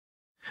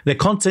The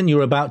content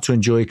you're about to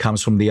enjoy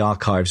comes from the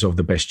archives of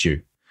The Best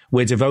You.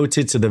 We're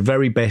devoted to the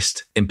very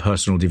best in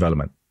personal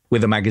development,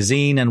 with a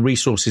magazine and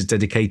resources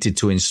dedicated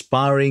to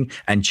inspiring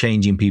and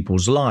changing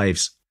people's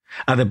lives.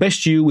 At The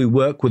Best You, we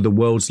work with the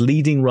world's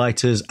leading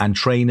writers and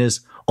trainers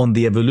on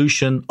the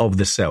evolution of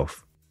the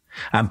self,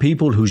 and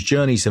people whose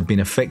journeys have been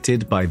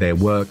affected by their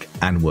work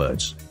and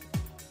words.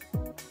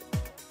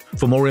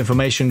 For more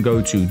information, go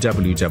to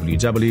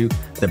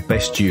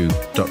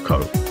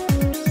www.thebestyou.co.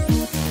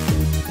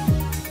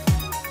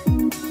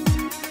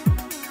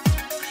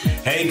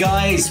 Hey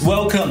guys,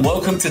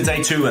 welcome to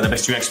day 2 at the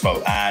Best You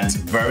Expo, and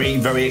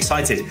very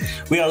excited.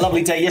 We had a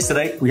lovely day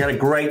yesterday. We had a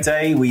great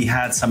day. We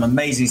had some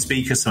amazing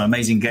speakers, some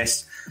amazing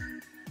guests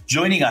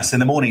joining us in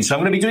the morning. So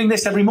I'm going to be doing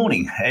this every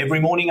morning. Every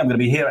morning I'm going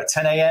to be here at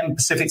 10 a.m.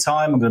 Pacific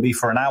time. I'm going to be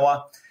for an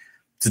hour.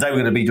 Today we're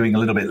going to be doing a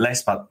little bit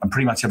less, but I'm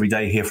pretty much every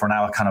day here for an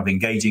hour, kind of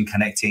engaging,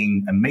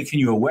 connecting, and making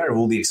you aware of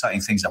all the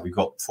exciting things that we've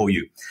got for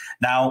you.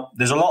 Now,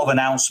 there's a lot of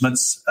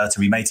announcements to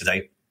be made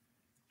today,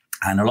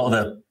 and a lot of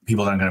the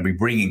people that I'm going to be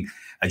bringing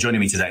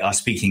joining me today are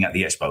speaking at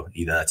the Expo,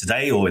 either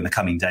today or in the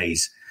coming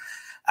days.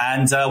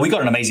 And we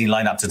got an amazing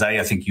lineup today.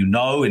 I think you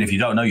know, and if you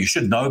don't know, you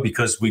should know,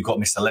 because we've got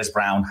Mr. Les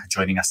Brown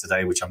joining us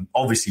today, which I'm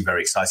obviously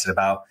very excited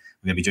about.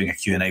 We're going to be doing a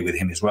Q&A with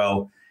him as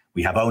well.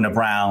 We have Ona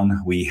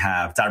Brown. We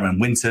have Darren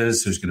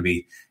Winters, who's going to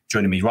be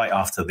joining me right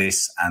after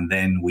this. And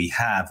then we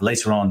have,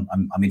 later on,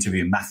 I'm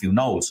interviewing Matthew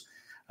Knowles,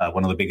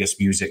 one of the biggest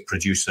music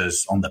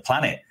producers on the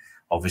planet,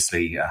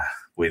 obviously,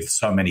 with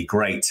so many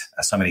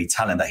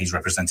talent that he's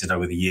represented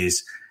over the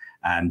years.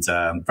 And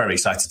very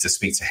excited to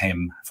speak to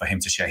him, for him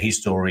to share his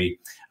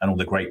story and all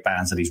the great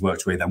bands that he's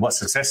worked with and what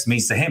success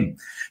means to him.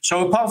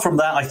 So apart from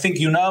that, I think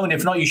you know, and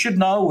if not, you should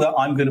know, we're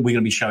going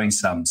to be showing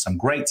some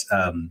great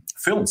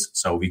films.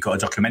 So we've got a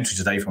documentary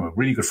today from a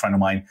really good friend of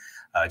mine,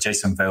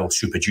 Jason Vale,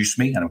 who produced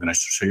me, and I'm going to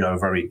show you a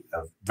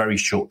very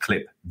short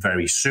clip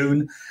very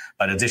soon.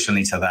 But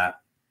additionally to that,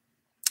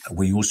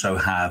 we also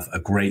have a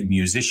great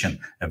musician,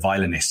 a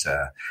violinist,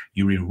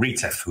 Yuri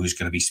Ritev, who's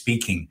going to be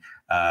speaking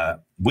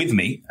with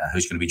me,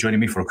 who's going to be joining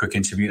me for a quick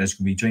interview, and is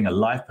going to be doing a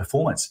live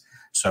performance.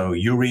 So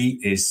Yuri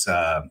is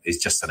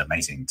just an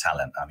amazing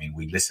talent. I mean,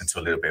 we listened to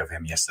a little bit of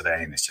him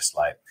yesterday, and it's just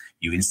like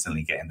you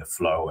instantly get in the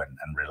flow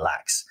and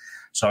relax.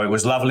 So it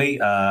was lovely,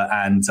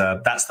 and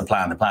that's the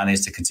plan. The plan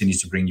is to continue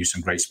to bring you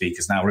some great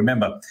speakers. Now,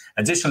 remember,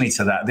 additionally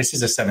to that, this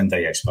is a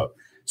 7-day expo.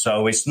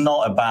 So it's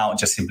not about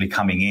just simply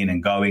coming in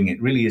and going.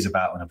 It really is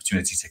about an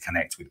opportunity to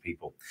connect with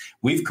people.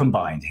 We've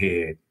combined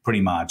here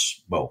pretty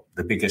much,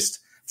 the biggest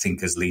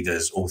thinkers,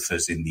 leaders,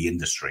 authors in the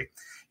industry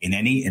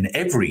in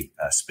every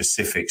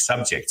specific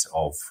subject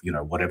of,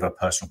 whatever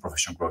personal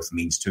professional growth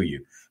means to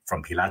you,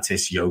 from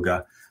Pilates,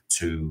 yoga,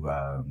 to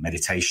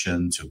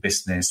meditation, to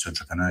business, to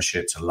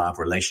entrepreneurship, to love,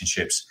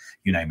 relationships,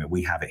 you name it,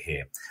 we have it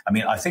here. I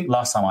mean, I think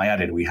last time I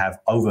added, we have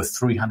over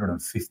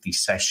 350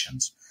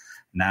 sessions.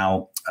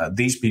 Now,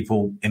 these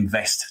people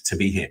invest to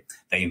be here.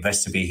 They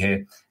invest to be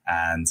here,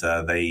 and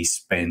they've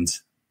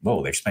spent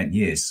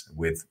years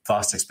with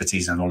vast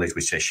expertise and knowledge,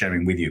 which they're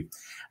sharing with you.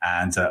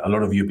 And a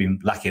lot of you have been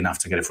lucky enough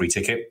to get a free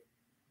ticket.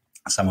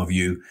 Some of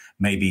you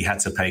maybe had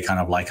to pay kind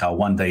of like our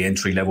one-day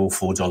entry level,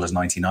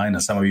 $4.99,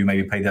 and some of you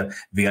maybe paid the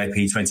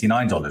VIP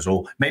 $29,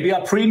 or maybe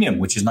our premium,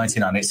 which is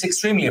 $99. It's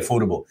extremely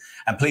affordable.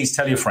 And please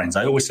tell your friends.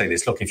 I always say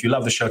this. Look, if you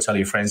love the show, tell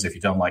your friends. If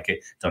you don't like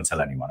it, don't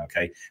tell anyone,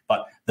 okay?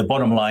 But the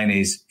bottom line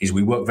is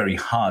we work very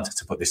hard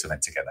to put this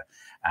event together.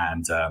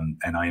 And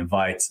I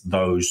invite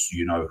those,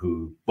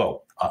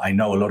 I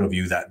know a lot of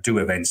you that do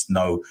events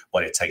know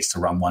what it takes to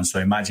run one. So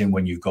imagine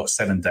when you've got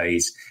 7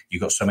 days, you've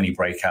got so many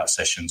breakout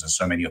sessions and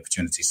so many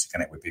opportunities to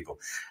connect with people.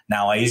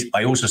 Now, I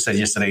also said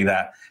yesterday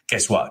that,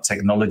 guess what?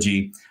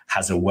 Technology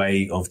has a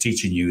way of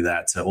teaching you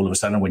that all of a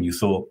sudden when you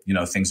thought,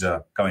 things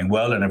are going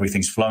well and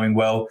everything's flowing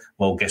well,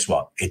 guess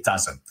what? It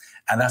doesn't.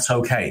 And that's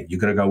okay. You're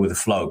going to go with the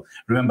flow.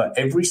 Remember,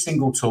 every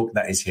single talk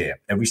that is here,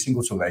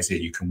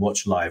 you can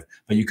watch live,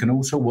 but you can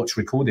also watch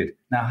recorded.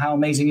 Now, how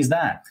amazing is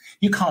that?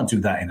 You can't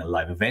do that in a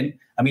live event.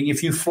 I mean,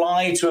 if you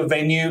fly to a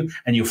venue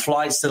and your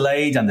flight's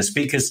delayed and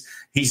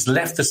he's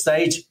left the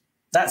stage,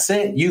 that's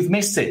it. You've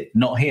missed it.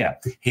 Not here.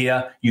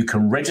 Here, you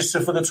can register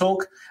for the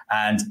talk,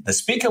 and the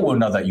speaker will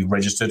know that you've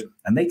registered,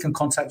 and they can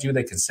contact you.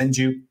 They can send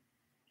you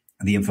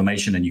the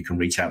information, and you can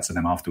reach out to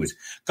them afterwards.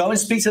 Go and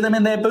speak to them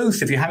in their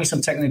booth. If you're having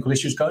some technical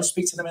issues, go and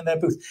speak to them in their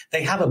booth.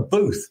 They have a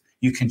booth.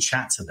 You can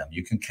chat to them.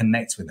 You can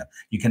connect with them.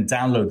 You can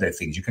download their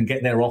things. You can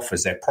get their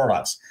offers, their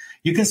products.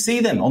 You can see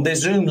them on their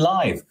Zoom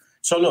live.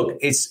 So look,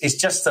 it's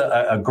just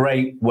a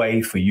great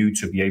way for you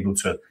to be able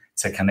to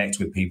connect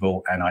with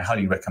people. And I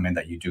highly recommend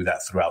that you do that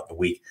throughout the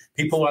week.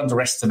 People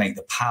underestimate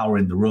the power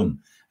in the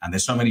room. And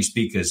there's so many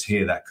speakers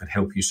here that could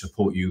help you,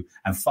 support you,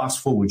 and fast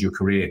forward your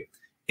career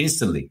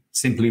instantly,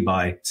 simply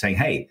by saying,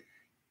 hey,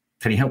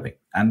 can you help me?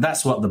 And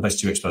that's what the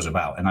Best You Expo is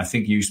about. And I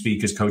think you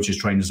speakers, coaches,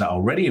 trainers that are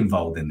already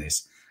involved in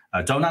this,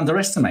 don't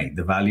underestimate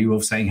the value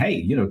of saying,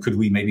 hey, could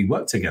we maybe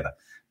work together?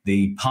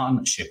 The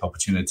partnership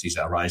opportunities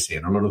that arise here.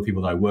 And a lot of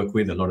people that I work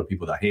with, a lot of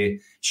people that are here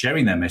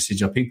sharing their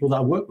message are people that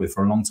I work with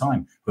for a long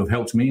time who have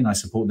helped me, and I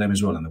support them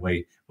as well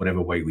in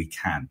whatever way we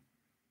can.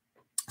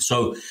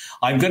 So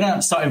I'm going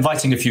to start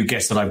inviting a few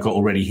guests that I've got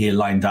already here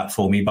lined up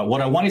for me. But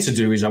what I wanted to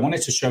do is I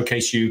wanted to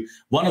showcase you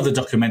one of the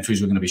documentaries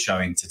we're going to be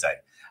showing today.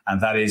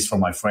 And that is from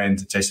my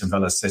friend Jason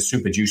Velas, says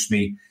Super Juice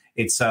Me.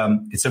 It's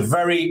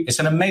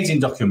an amazing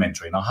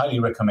documentary, and I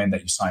highly recommend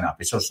that you sign up.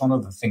 It's just one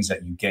of the things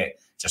that you get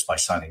just by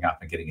signing up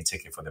and getting a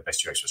ticket for the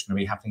Best You Expo. It's going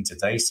to be happening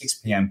today, 6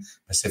 p.m.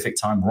 Pacific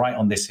time, right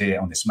on this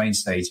main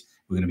stage.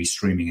 We're going to be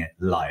streaming it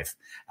live.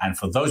 And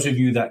for those of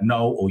you that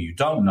know or you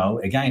don't know,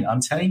 again,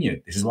 I'm telling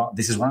you, this is what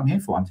I'm here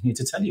for. I'm here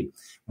to tell you,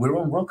 we're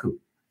on Roku.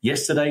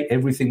 Yesterday,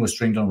 everything was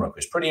streamed on Roku.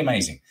 It's pretty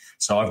amazing.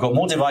 So I've got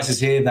more devices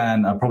here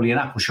than probably an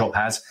Apple shop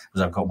has,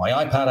 because I've got my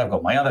iPad, I've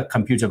got my other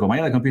computer, and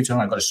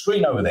I've got a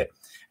screen over there.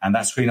 And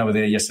that screen over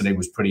there yesterday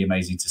was pretty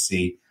amazing to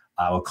see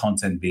our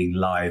content being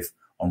live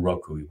on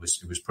Roku. It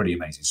was pretty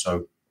amazing.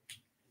 So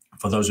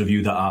for those of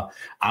you that are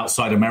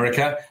outside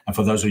America, and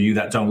for those of you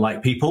that don't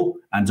like people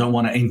and don't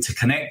want to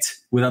interconnect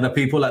with other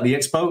people at the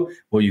expo,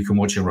 well, you can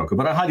watch it on Roku.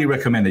 But I highly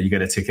recommend that you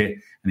get a ticket.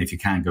 And if you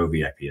can, go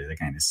VIP.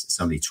 Again, it's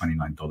only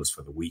 $29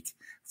 for the week,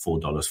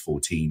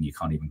 $4.14. You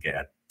can't even get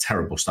a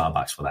terrible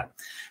Starbucks for that.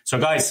 So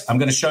guys, I'm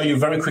going to show you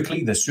very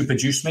quickly the Super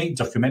Juice Me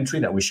documentary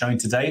that we're showing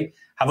today.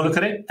 Have a look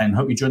at it and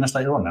hope you join us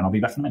later on, and I'll be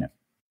back in a minute.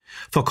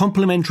 For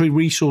complimentary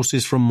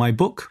resources from my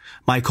book,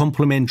 my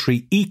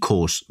complimentary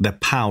e-course, The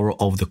Power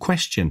of the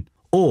Question,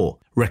 or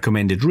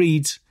recommended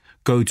reads,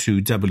 go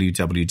to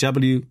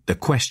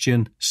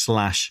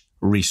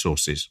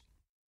www.thequestion.com/resources.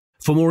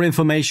 For more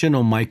information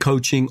on my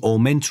coaching or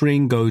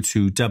mentoring, go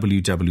to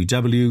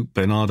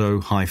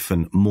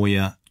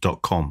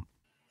www.bernardo-moya.com.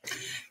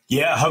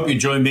 Yeah, I hope you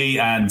join me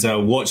and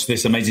watch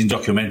this amazing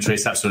documentary.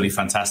 It's absolutely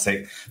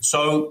fantastic.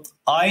 So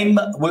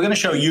we're going to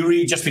show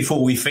Yuri just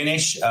before we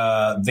finish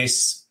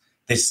this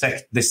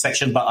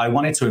section, but I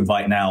wanted to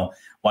invite now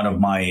one of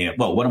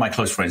my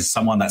close friends,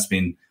 someone that's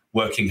been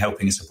working,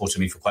 helping and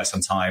supporting me for quite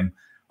some time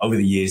over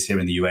the years here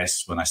in the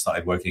US when I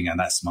started working, and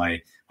that's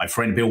my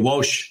friend Bill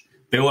Walsh.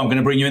 Bill, I'm going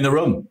to bring you in the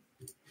room.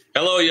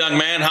 Hello, young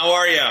man. How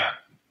are you?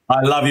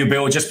 I love you,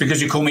 Bill. Just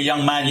because you call me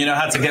young man, you know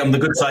how to get on the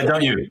good side,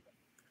 don't you?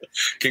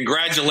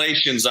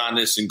 Congratulations on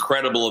this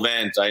incredible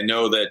event. I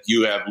know that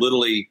you have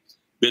literally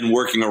been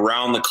working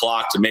around the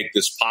clock to make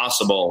this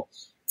possible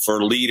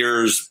for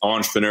leaders,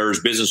 entrepreneurs,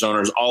 business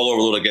owners all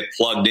over the world to get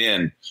plugged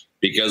in,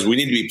 because we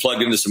need to be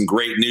plugged into some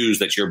great news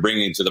that you're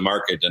bringing to the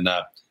market. And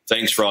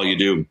thanks for all you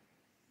do.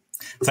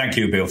 Thank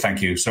you, Bill.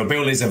 Thank you. So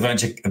Bill is a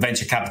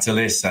venture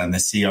capitalist and the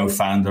CEO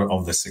founder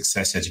of the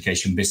success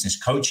education, business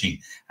coaching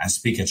and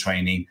speaker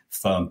training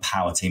firm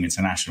Power Team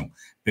International.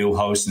 Bill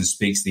hosts and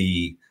speaks at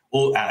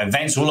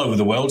events all over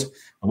the world.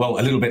 Well,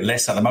 a little bit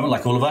less at the moment,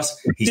 like all of us.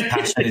 His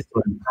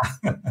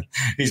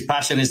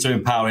passion is to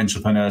empower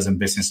entrepreneurs and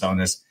business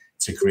owners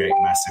to create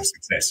massive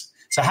success.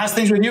 So how's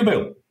things with you,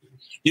 Bill?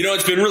 You know,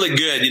 it's been really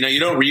good. You know, you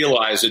don't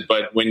realize it,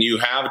 but when you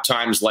have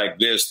times like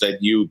this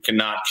that you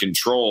cannot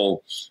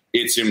control,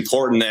 it's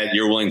important that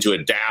you're willing to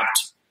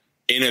adapt,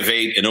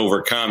 innovate, and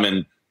overcome.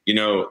 And, you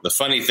know, the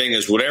funny thing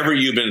is, whatever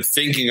you've been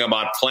thinking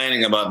about,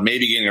 planning about,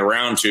 maybe getting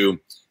around to,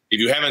 if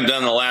you haven't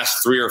done the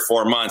last 3 or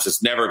 4 months,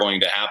 it's never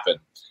going to happen.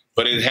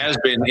 But it has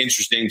been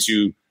interesting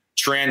to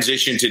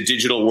transition to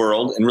digital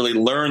world and really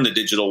learn the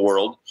digital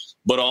world,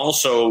 but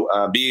also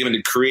be able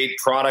to create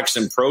products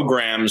and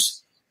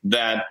programs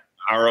that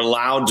are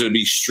allowed to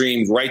be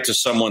streamed right to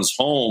someone's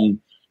home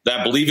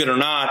that, believe it or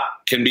not,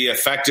 can be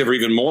effective or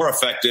even more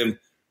effective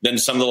than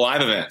some of the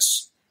live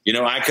events. You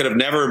know, I could have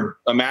never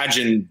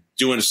imagined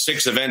doing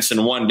 6 events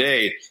in one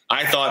day.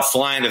 I thought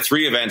flying to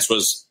 3 events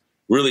was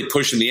really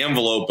pushing the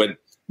envelope, but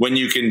when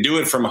you can do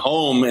it from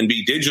home and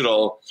be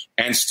digital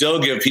and still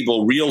give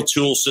people real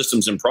tools,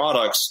 systems, and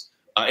products,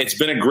 it's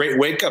been a great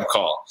wake-up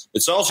call.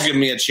 It's also given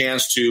me a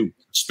chance to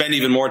spend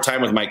even more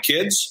time with my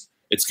kids.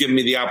 It's given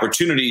me the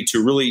opportunity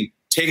to really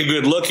take a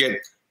good look at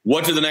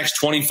what do the next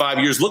 25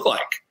 years look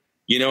like,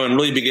 you know, and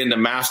really begin to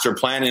master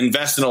plan and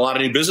invest in a lot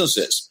of new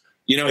businesses.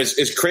 You know,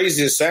 as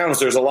crazy as it sounds,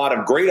 there's a lot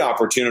of great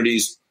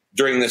opportunities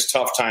during this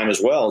tough time as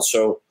well.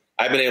 So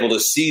I've been able to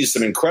seize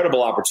some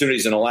incredible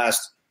opportunities in the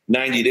last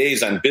 90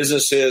 days on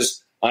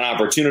businesses, on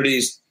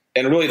opportunities,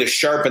 and really to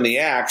sharpen the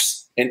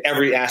axe in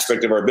every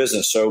aspect of our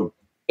business. So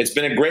it's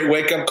been a great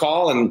wake-up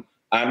call, and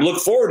I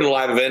look forward to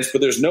live events, but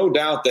there's no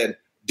doubt that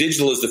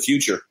digital is the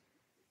future.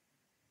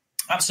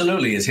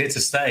 Absolutely. It's here to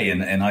stay.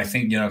 And I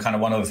think, you know, kind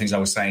of one of the things I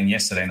was saying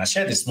yesterday, and I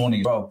shared this morning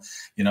as well,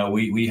 you know,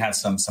 we had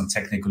some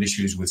technical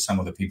issues with some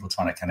of the people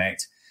trying to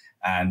connect.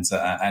 And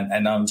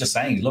I'm just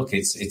saying, look,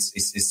 it's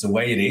the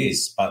way it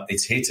is, but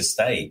it's here to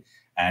stay.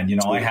 And, you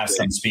know, I have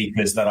some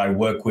speakers that I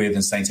work with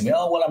and saying to me,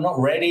 oh, well, I'm not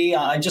ready.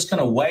 I'm just going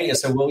to wait. I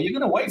said, well, you're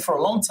going to wait for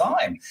a long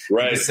time.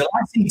 Right. Because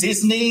I see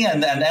Disney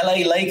and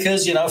LA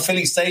Lakers, you know,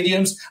 filling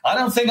stadiums. I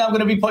don't think I'm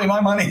going to be putting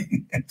my money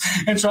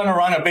and trying to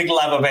run a big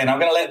live event. I'm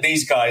going to let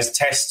these guys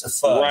test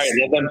first. Right.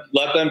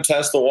 Let them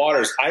test the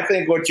waters. I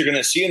think what you're going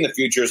to see in the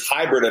future is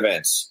hybrid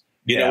events.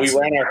 You know, we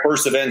ran our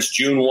first events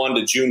June 1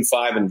 to June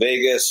 5 in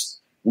Vegas.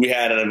 We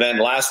had an event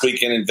last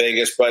weekend in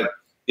Vegas, but,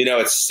 you know,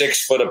 it's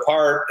 6 foot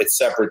apart. It's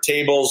separate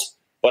tables.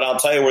 But I'll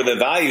tell you where the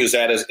value is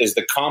at is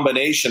the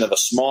combination of a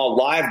small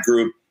live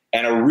group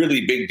and a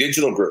really big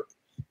digital group.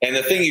 And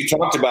the thing you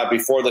talked about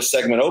before the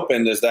segment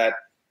opened is that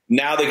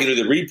now they can do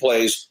the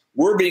replays.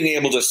 We're being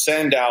able to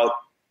send out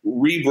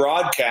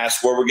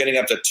rebroadcasts where we're getting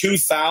up to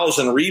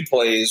 2,000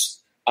 replays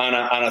on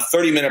a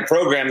 30-minute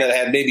program that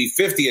had maybe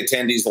 50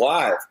 attendees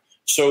live.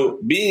 So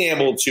being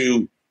able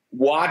to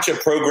watch a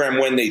program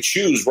when they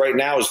choose right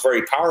now is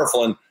very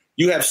powerful. And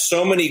you have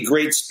so many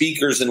great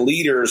speakers and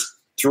leaders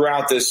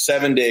throughout this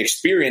 7-day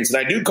experience.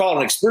 And I do call it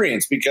an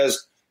experience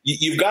because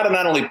you've got to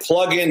not only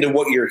plug into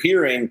what you're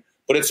hearing,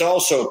 but it's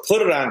also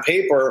put it on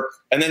paper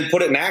and then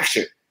put it in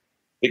action.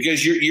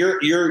 Because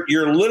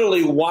you're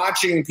literally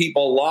watching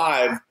people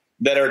live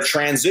that are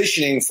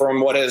transitioning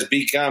from what has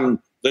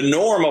become the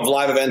norm of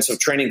live events of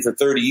training for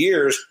 30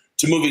 years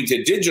to moving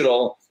to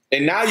digital.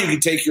 And now you can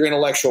take your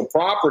intellectual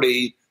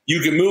property,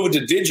 you can move it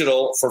to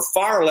digital for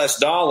far less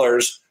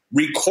dollars,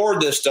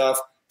 record this stuff,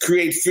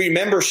 create free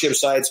membership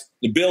sites,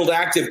 build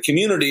active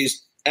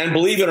communities, and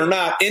believe it or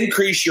not,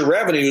 increase your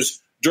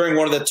revenues during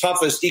one of the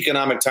toughest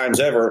economic times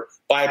ever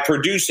by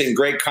producing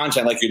great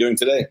content like you're doing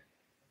today.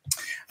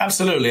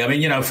 Absolutely. I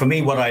mean, for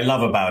me, what I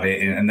love about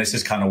it, and this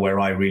is kind of where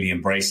I really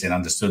embraced it and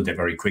understood it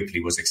very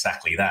quickly, was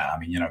exactly that. I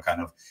mean,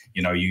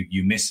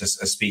 you miss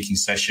a speaking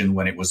session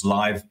when it was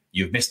live,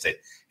 you've missed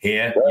it.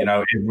 Here,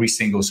 every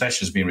single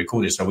session has been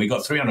recorded. So we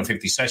got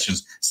 350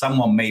 sessions.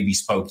 Someone maybe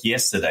spoke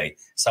yesterday.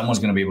 Someone's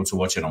going to be able to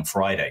watch it on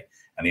Friday.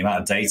 And the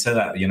amount of data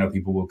that,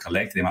 people will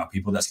collect, the amount of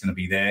people that's going to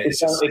be there.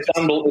 It's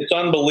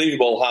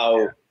unbelievable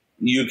how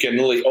you can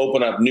really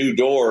open up new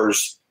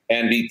doors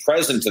and be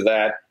present to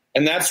that.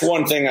 And that's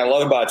one thing I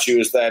love about you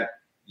is that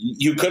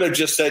you could have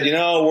just said,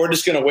 we're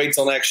just going to wait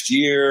till next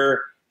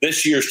year.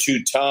 This year's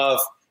too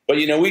tough. But,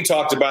 we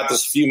talked about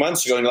this a few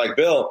months ago and you're like,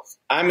 Bill,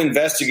 I'm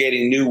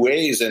investigating new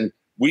ways. And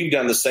we've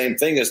done the same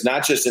thing as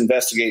not just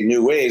investigate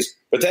new ways,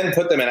 but then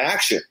put them in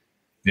action.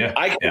 Yeah,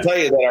 I can tell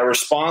you that our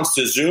response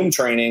to Zoom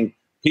training,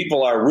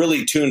 people are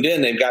really tuned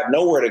in. They've got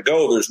nowhere to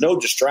go. There's no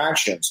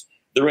distractions.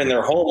 They're in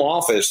their home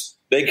office.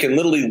 They can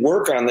literally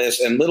work on this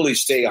and literally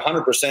stay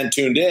 100%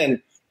 tuned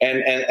in.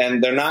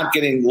 And they're not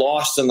getting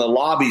lost in the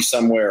lobby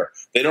somewhere.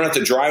 They don't have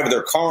to drive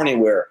their car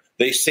anywhere.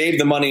 They save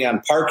the money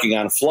on parking,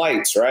 on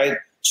flights, right?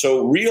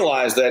 So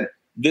realize that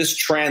this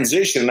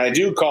transition, and I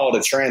do call it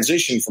a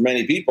transition for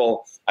many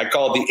people, I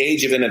call it the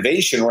age of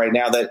innovation right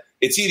now, that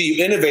it's either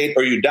you innovate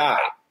or you die.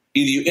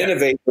 Either you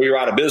innovate or you're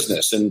out of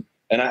business. And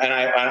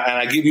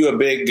I give you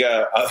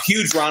a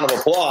huge round of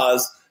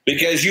applause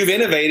because you've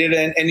innovated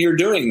and you're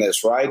doing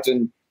this, right?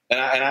 And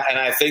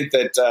I think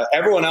that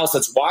everyone else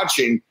that's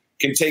watching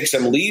can take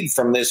some lead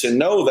from this and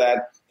know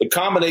that the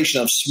combination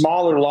of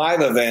smaller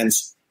live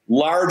events,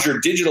 larger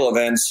digital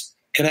events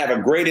can have a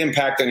great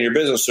impact on your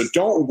business. So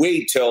don't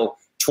wait till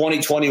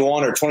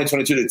 2021 or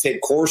 2022 to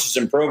take courses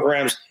and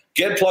programs.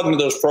 Get plugged into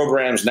those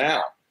programs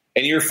now.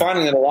 And you're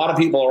finding that a lot of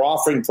people are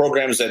offering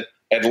programs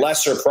at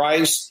lesser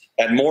price,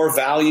 at more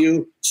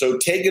value. So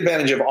take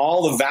advantage of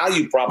all the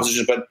value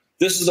propositions. But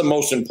this is the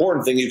most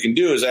important thing you can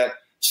do is that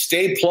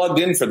stay plugged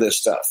in for this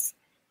stuff.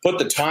 Put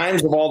the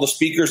times of all the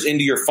speakers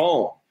into your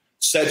phone.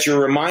 Set your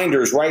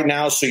reminders right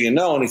now so you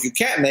know. And if you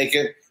can't make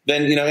it,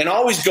 then, and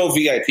always go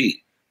VIP.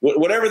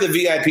 Whatever the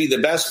VIP, the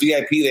best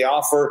VIP they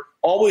offer,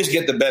 always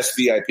get the best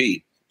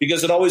VIP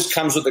because it always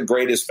comes with the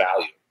greatest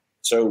value.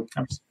 So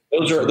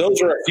those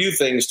are a few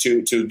things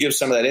to give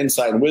some of that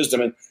insight and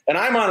wisdom. And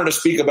I'm honored to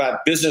speak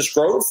about business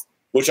growth,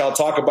 which I'll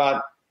talk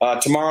about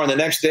tomorrow and the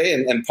next day,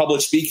 and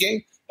public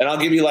speaking. And I'll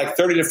give you like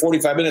 30 to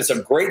 45 minutes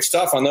of great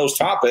stuff on those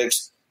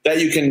topics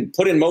that you can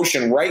put in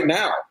motion right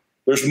now.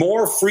 There's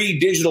more free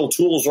digital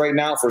tools right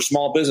now for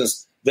small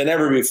business than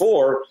ever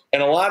before.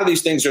 And a lot of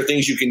these things are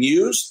things you can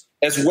use,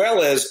 as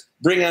well as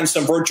bring on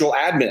some virtual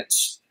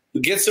admins.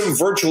 Get some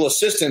virtual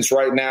assistants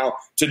right now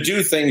to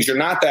do things you're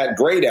not that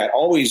great at.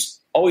 Always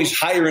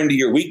hire into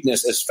your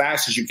weakness as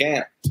fast as you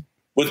can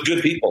with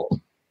good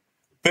people.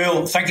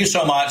 Bill, thank you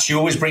so much. You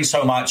always bring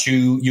so much.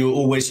 You're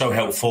always so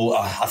helpful.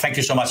 Thank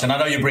you so much. And I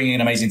know you're bringing an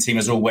amazing team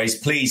as always.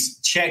 Please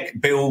check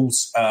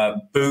Bill's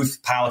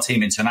booth, Power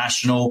Team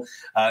International.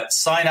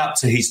 Sign up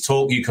to his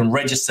talk. You can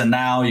register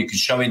now. You can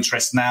show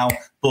interest now.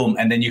 Boom.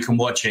 And then you can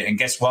watch it. And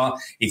guess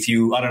what? If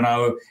you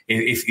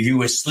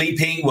were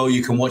sleeping, well,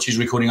 you can watch his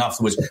recording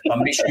afterwards. But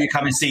make sure you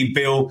come and see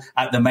Bill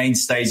at the main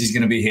stage. He's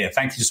going to be here.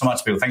 Thank you so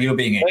much, Bill. Thank you for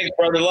being here. Thanks,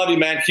 brother. Love you,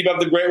 man. Keep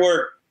up the great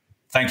work.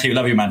 Thank you.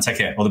 Love you, man. Take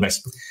care. All the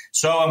best.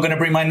 So I'm going to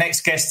bring my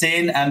next guest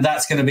in, and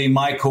that's going to be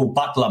Michael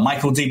Butler.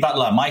 Michael D.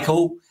 Butler.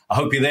 Michael, I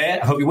hope you're there.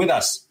 I hope you're with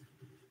us.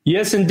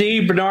 Yes,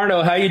 indeed,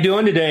 Bernardo. How you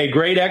doing today?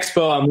 Great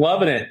expo. I'm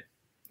loving it.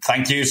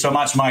 Thank you so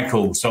much,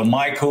 Michael. So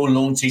Michael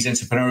launched his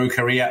entrepreneurial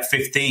career at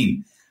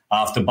 15.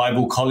 After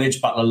Bible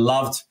college, Butler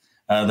loved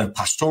the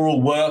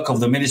pastoral work of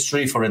the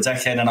ministry for a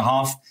decade and a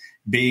half,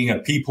 being a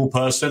people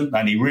person,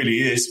 and he really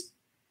is,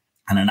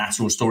 and a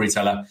natural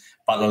storyteller.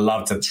 Butler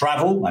loved to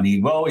travel, and he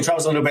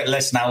travels a little bit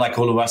less now, like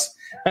all of us.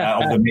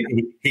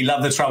 He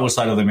loved the travel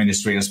side of the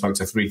ministry and spoke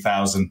to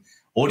 3,000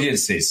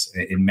 audiences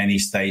in many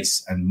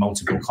states and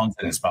multiple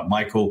continents. But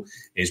Michael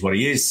is what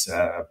he is,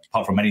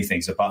 apart from many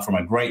things, apart from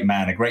a great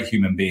man, a great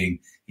human being.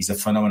 He's a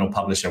phenomenal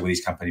publisher with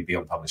his company,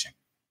 Beyond Publishing.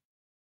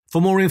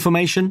 For more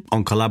information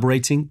on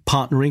collaborating,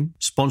 partnering,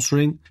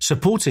 sponsoring,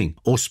 supporting,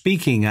 or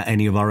speaking at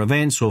any of our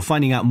events or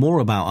finding out more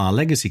about our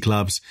legacy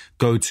clubs,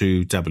 go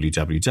to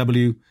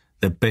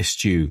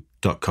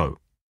www.thebestyou.co.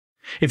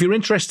 If you're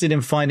interested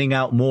in finding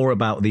out more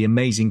about the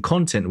amazing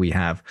content we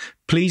have,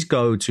 please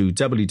go to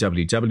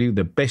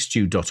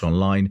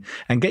www.thebestyou.online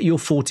and get your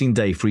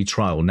 14-day free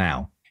trial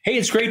now. Hey,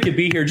 it's great to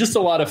be here. Just a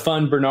lot of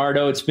fun,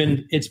 Bernardo. It's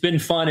been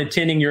fun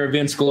attending your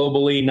events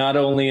globally, not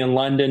only in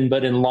London,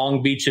 but in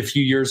Long Beach a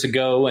few years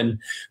ago. And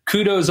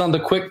kudos on the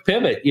quick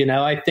pivot.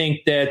 I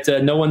think that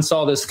no one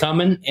saw this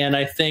coming. And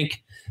I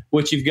think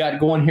what you've got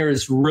going here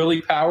is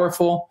really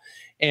powerful.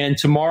 And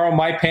tomorrow,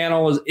 my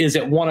panel is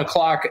at 1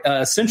 o'clock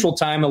Central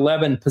Time,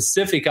 11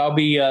 Pacific. I'll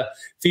be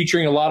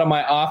featuring a lot of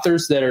my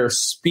authors that are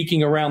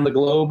speaking around the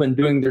globe and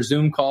doing their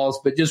Zoom calls,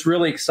 but just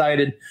really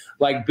excited.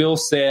 Like Bill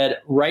said,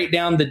 write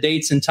down the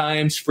dates and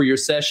times for your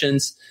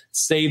sessions,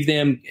 save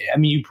them. I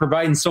mean, you're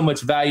providing so much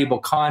valuable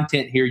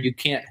content here. You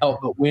can't help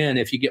but win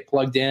if you get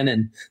plugged in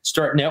and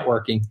start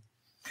networking.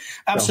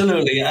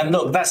 Absolutely. And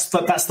look, that's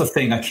the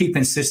thing. I keep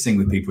insisting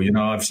with people.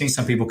 I've seen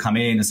some people come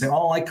in and say,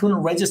 oh, I couldn't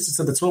register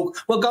to the talk.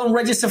 Well, go and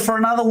register for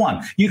another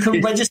one. You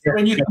can register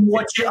and you can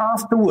watch it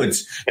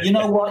afterwards. You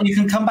know what? You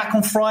can come back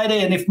on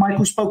Friday. And if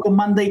Michael spoke on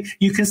Monday,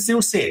 you can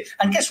still see it.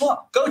 And guess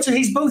what? Go to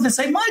his booth and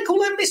say,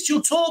 Michael, I missed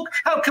your talk.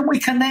 How can we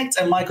connect?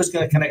 And Michael's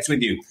going to connect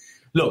with you.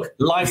 Look,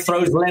 life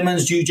throws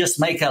lemons. You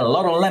just make a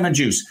lot of lemon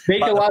juice.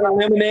 Make a lot of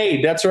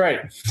lemonade. That's right.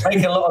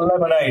 Make a lot of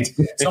lemonade.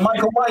 So,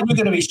 Michael, what are you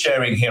going to be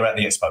sharing here at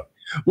the Expo?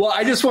 Well,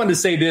 I just wanted to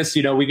say this,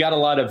 we got a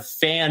lot of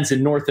fans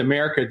in North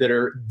America that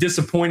are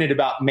disappointed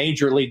about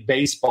Major League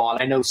Baseball.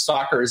 And I know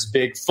soccer is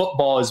big,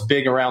 football is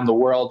big around the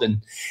world.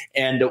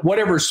 And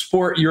whatever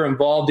sport you're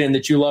involved in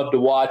that you love to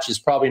watch is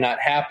probably not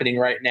happening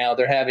right now.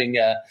 They're having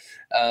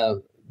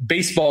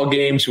baseball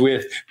games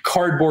with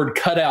cardboard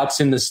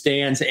cutouts in the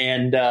stands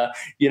and,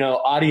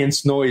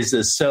 audience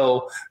noises.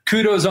 So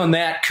kudos on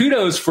that.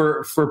 Kudos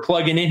for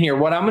plugging in here.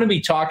 What I'm going to be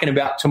talking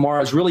about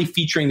tomorrow is really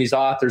featuring these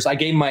authors. I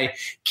gave my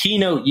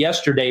keynote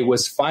yesterday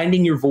was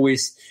finding your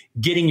voice,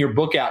 getting your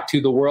book out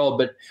to the world,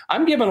 but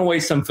I'm giving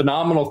away some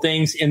phenomenal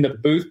things in the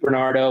booth,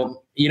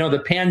 Bernardo.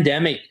 The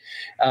pandemic,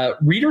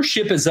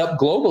 readership is up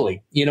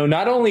globally.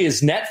 Not only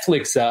is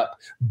Netflix up,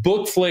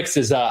 Bookflix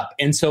is up.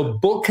 And so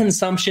book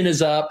consumption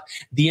is up.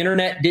 The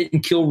internet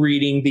didn't kill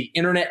reading. The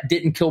internet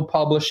didn't kill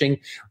publishing.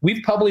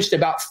 We've published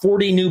about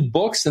 40 new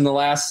books in the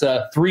last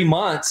 3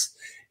 months.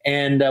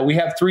 And we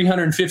have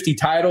 350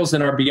 titles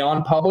in our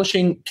Beyond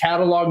Publishing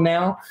catalog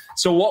now.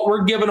 So what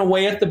we're giving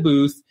away at the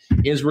booth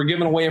is we're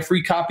giving away a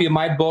free copy of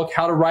my book,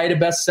 How to Write a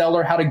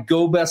Bestseller, How to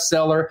Go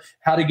Bestseller,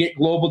 How to Get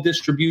Global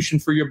Distribution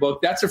for Your Book.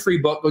 That's a free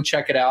book. Go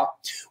check it out.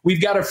 We've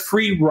got a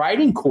free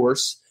writing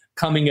course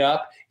coming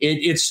up.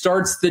 It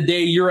starts the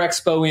day your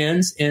expo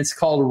ends, and it's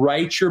called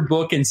Write Your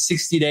Book in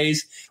 60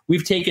 Days.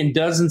 We've taken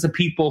dozens of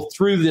people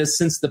through this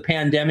since the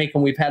pandemic,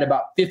 and we've had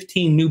about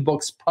 15 new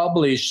books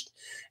published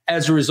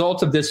as a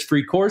result of this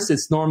free course.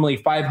 It's normally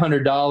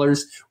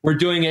 $500. We're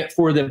doing it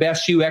for the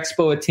Best You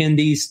Expo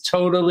attendees,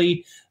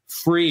 totally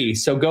free.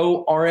 So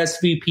go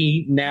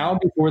RSVP now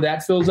before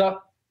that fills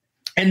up.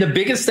 And the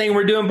biggest thing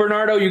we're doing,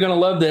 Bernardo, you're going to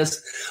love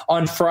this.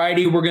 On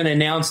Friday, we're going to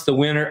announce the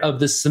winner of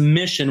the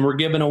submission. We're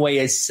giving away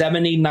a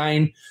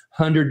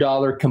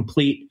 $7,900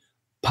 complete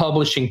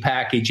publishing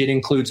package. It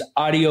includes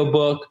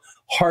audiobook,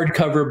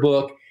 hardcover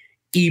book,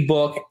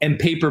 ebook, and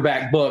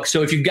paperback book.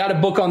 So if you've got a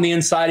book on the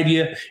inside of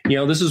you,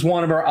 this is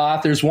one of our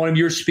authors, one of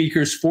your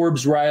speakers,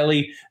 Forbes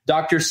Riley,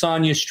 Dr.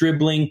 Sonia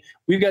Stribling.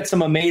 We've got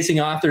some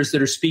amazing authors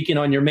that are speaking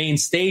on your main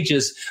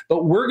stages,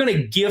 but we're going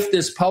to gift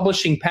this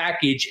publishing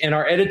package, and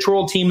our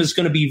editorial team is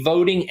going to be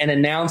voting and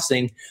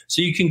announcing.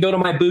 So you can go to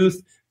my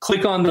booth,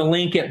 click on the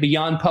link at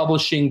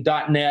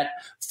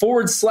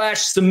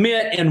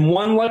beyondpublishing.net/submit, and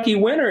one lucky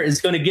winner is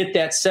going to get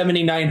that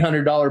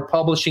 $7,900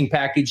 publishing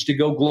package to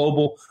go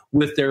global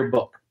with their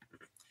book.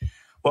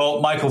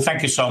 Well, Michael,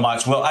 thank you so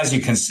much. Well, as you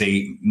can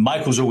see,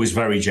 Michael's always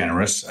very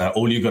generous.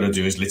 All you've got to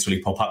do is literally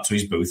pop up to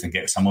his booth and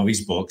get some of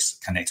his books,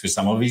 connect with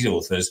some of his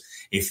authors.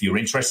 If you're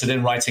interested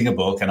in writing a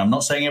book, and I'm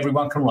not saying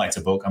everyone can write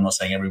a book, I'm not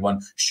saying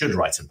everyone should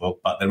write a book,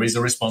 but there is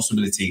a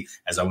responsibility,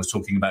 as I was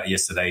talking about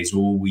yesterday, is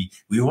we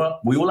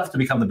all have to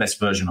become the best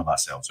version of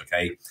ourselves,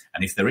 okay?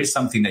 And if there is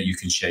something that you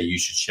can share, you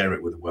should share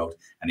it with the world.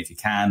 And if you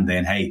can,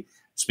 then, hey,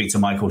 speak to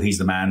Michael. He's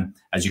the man.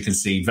 As you can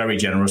see, very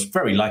generous,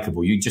 very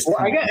likable. I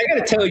got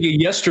to tell you,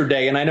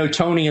 yesterday, and I know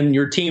Tony and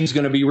your team's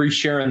going to be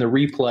resharing the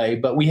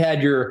replay, but we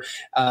had your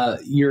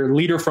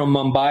leader from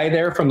Mumbai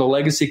there, from the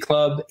Legacy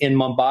Club in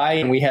Mumbai,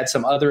 and we had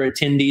some other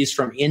attendees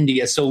from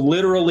India. So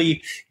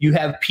literally, you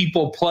have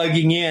people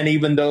plugging in,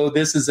 even though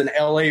this is an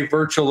LA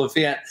virtual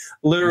event,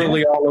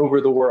 literally all over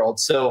the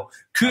world. So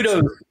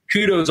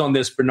kudos on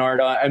this,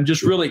 Bernardo. I'm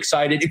just really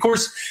excited. Of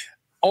course,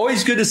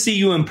 always good to see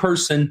you in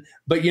person,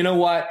 but you know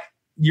what?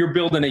 you're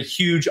building a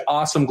huge,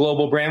 awesome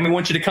global brand. We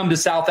want you to come to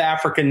South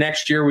Africa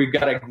next year. We've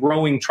got a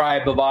growing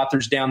tribe of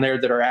authors down there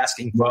that are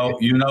asking. Well,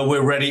 you know,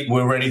 we're ready.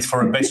 We're ready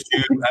for a Best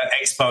You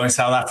Expo in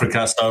South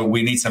Africa. So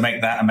we need to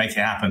make that and make it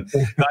happen.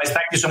 Guys,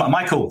 thank you so much.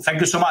 Michael,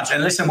 thank you so much.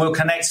 And listen, we'll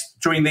connect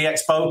during the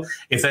Expo.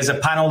 If there's a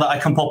panel that I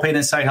can pop in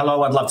and say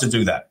hello, I'd love to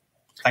do that.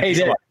 Thank you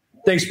so much.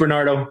 Thanks,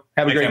 Bernardo.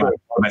 Have a great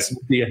day. See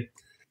you.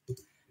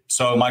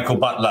 So Michael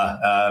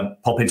Butler,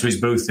 pop into his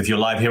booth. If you're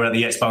live here at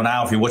the Expo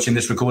now, if you're watching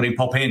this recording,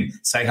 pop in,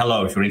 say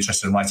hello if you're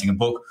interested in writing a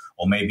book,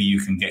 or maybe you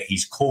can get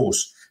his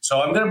course.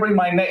 So I'm going to bring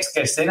my next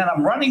guest in, and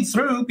I'm running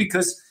through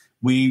because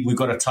we've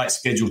got a tight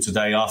schedule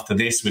today. After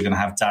this, we're going to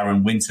have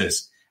Darren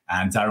Winters,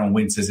 and Darren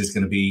Winters is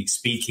going to be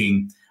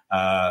speaking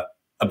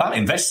about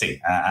investing.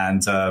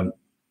 And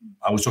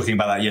I was talking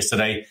about that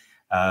yesterday,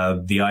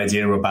 the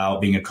idea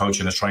about being a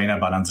coach and a trainer,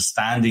 about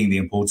understanding the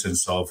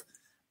importance of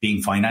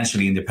being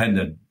financially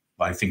independent.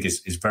 I think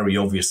is very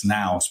obvious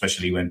now,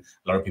 especially when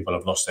a lot of people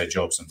have lost their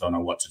jobs and don't know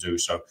what to do.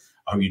 So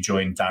I hope you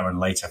join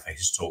Darren later for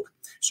his talk.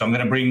 So I'm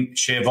going to bring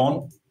Sheer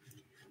on.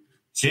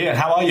 Sheer,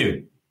 how are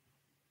you?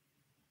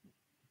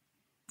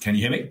 Can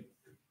you hear me?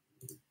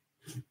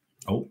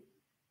 Oh,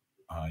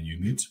 you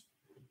mute?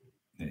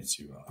 Yes,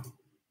 you are.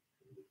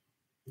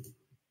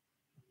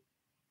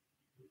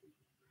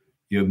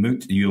 You're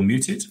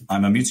muted?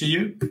 I'm unmuted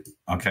you?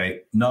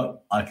 Okay. No,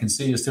 I can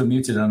see you're still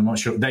muted and I'm not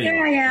sure. There you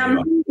are. I am.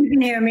 You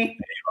can hear me.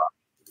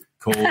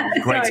 Cool.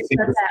 Great to see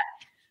you.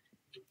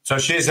 So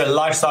she's a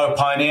lifestyle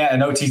pioneer,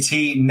 an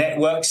OTT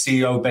network,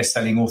 CEO,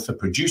 best-selling author,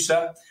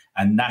 producer,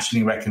 and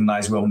nationally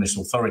recognized wellness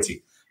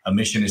authority. Her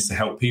mission is to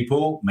help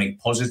people make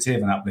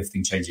positive and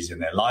uplifting changes in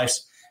their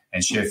lives.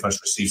 And she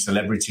first received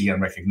celebrity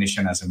and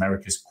recognition as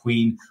America's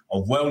Queen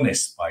of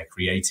Wellness by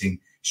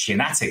creating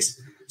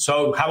Shenatics.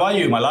 So how are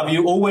you, my love?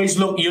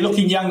 You're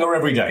looking younger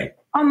every day.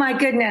 Oh my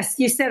goodness.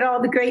 You said all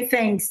the great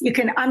things.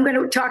 I'm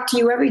going to talk to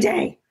you every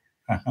day.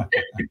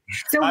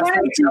 So one of the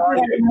things I want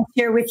to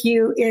share with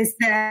you is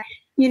that,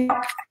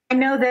 I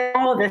know that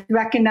all of us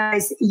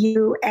recognize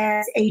you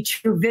as a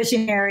true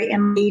visionary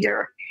and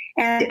leader.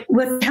 And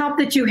with the help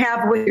that you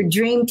have with your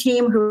dream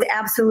team, who is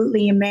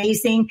absolutely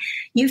amazing,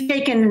 you've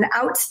taken an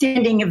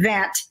outstanding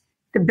event,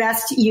 the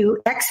Best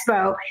You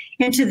Expo,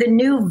 into the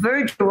new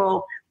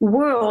virtual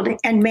world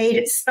and made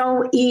it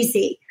so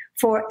easy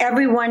for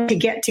everyone to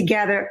get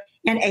together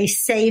in a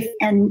safe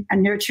and a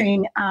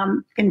nurturing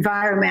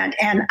environment.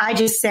 And I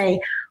just say,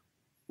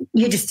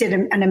 you just did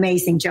an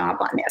amazing job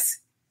on this.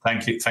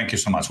 Thank you. Thank you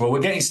so much. Well, we're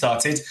getting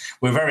started.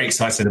 We're very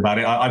excited about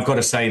it. I've got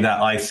to say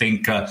that I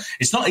think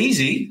it's not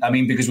easy. I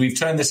mean, because we've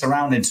turned this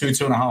around in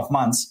 2.5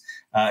 months.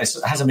 It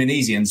hasn't been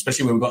easy, and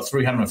especially when we've got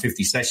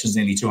 350 sessions,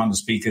 nearly 200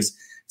 speakers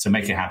to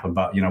make it happen.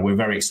 But, we're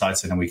very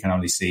excited and we can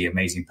only see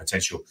amazing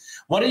potential.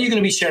 What are you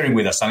going to be sharing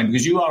with us, Sonny?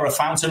 Because you are a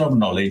fountain of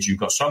knowledge. You've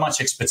got so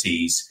much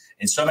expertise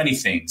in so many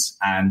things.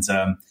 And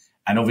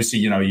obviously,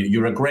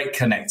 you're a great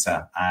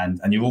connector and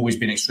you've always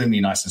been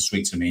extremely nice and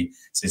sweet to me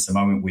since the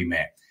moment we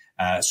met.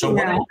 So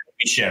what are you going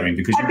to be sharing?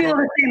 Because I feel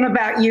the same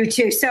about you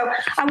too. So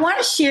I want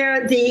to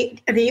share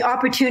the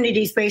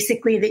opportunities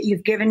basically that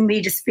you've given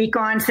me to speak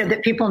on so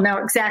that people know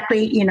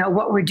exactly,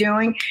 what we're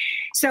doing.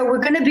 So we're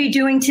going to be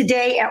doing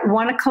today at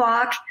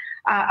 1:00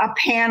 a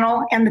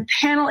panel, and the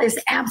panel is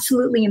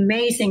absolutely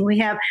amazing. We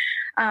have,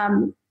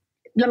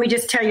 let me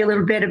just tell you a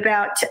little bit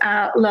about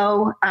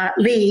Lo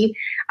Lee.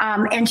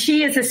 And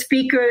she is a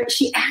speaker.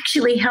 She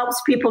actually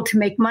helps people to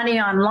make money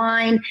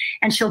online,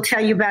 and she'll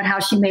tell you about how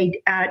she made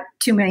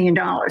 $2 million.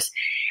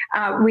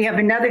 We have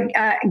another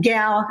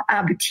gal,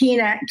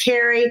 Bettina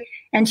Carey,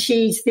 and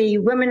she's the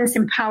Women's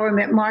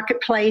Empowerment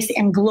Marketplace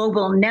and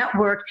Global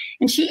Network.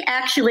 And she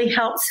actually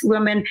helps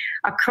women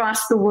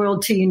across the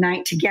world to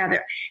unite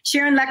together.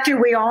 Sharon Lecter,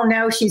 we all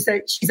know she's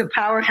a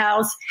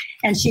powerhouse,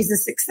 and she's a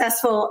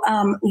successful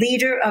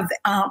leader of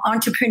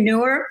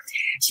entrepreneur.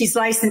 She's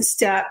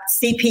licensed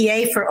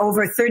CPA for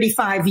over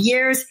 35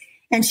 years,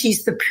 and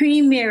she's the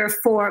premier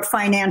for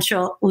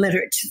financial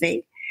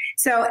literacy.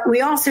 So we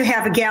also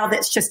have a gal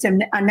that's just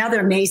another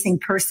amazing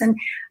person,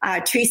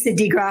 Teresa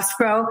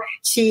DeGraspro.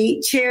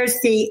 She chairs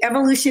the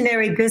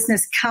Evolutionary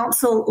Business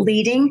Council,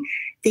 leading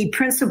the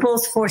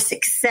Principles for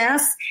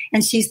Success,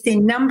 and she's the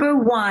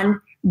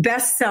 #1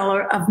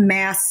 bestseller of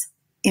mass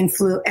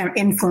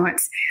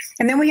influence.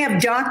 And then we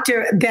have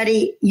Dr.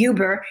 Betty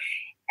Huber.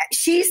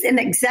 She was an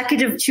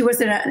executive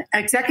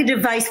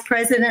vice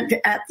president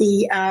at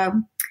the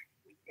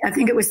I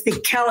think it was the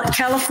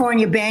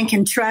California Bank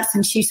and Trust,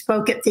 and she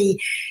spoke at the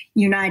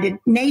United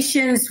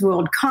Nations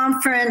World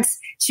Conference.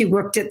 She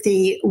worked at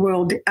the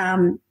World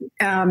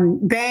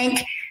Bank,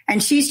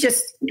 and she's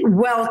just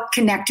well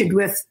connected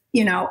with,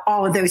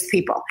 all of those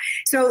people.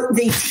 So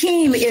the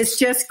team is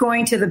just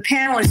the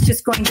panel is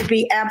just going to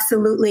be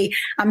absolutely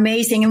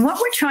amazing. And what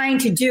we're trying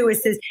to do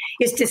is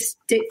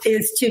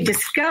to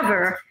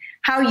discover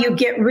how you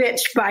get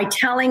rich by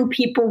telling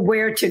people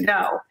where to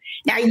go.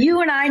 Now,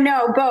 you and I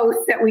know both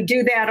that we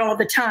do that all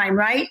the time,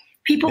 right?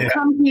 People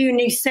come to you and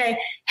you say,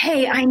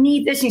 hey, I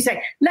need this. And you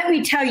say, let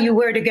me tell you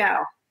where to go.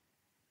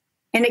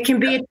 And it can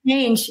be a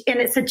change, and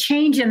it's a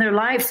change in their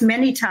lives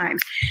many times.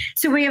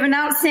 So we have an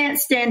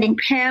outstanding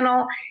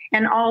panel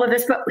and all of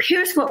this, but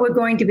here's what we're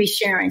going to be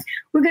sharing.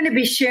 We're going to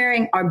be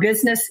sharing our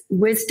business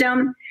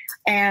wisdom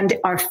and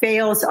our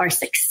fails, our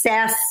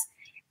success.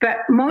 But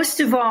most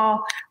of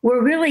all,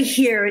 we're really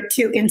here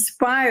to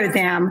inspire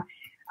them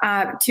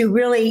to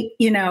really,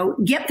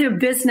 get their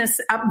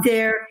business up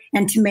there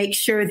and to make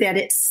sure that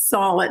it's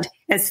solid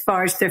as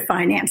far as their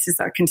finances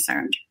are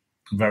concerned.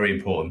 Very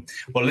important.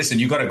 Well, listen,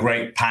 you've got a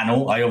great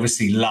panel. I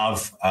obviously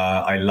love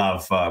a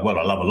lot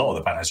of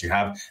the panels you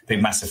have.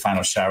 Big, massive fan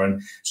of Sharon.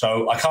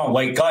 So I can't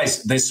wait.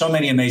 Guys, there's so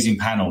many amazing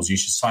panels. You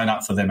should sign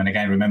up for them. And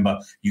again, remember,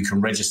 you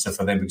can register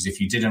for them because if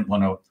you didn't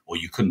want to, or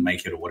you couldn't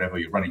make it or whatever,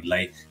 you're running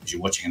late because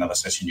you're watching another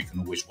session, you can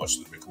always watch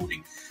the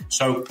recording.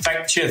 So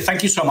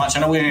thank you so much. I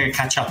know we're going to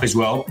catch up as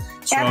well.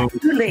 So,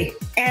 absolutely.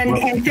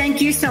 And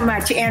thank you so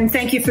much. And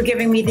thank you for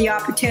giving me the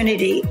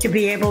opportunity to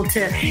be able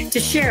to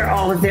share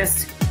all of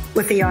this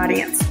with the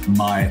audience.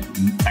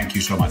 Thank you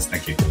so much.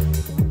 Thank you.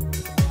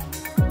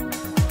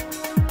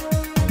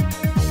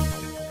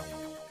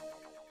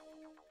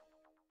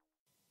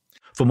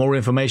 For more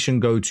information,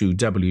 go to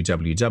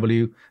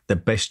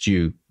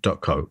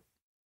www.thebestyou.co.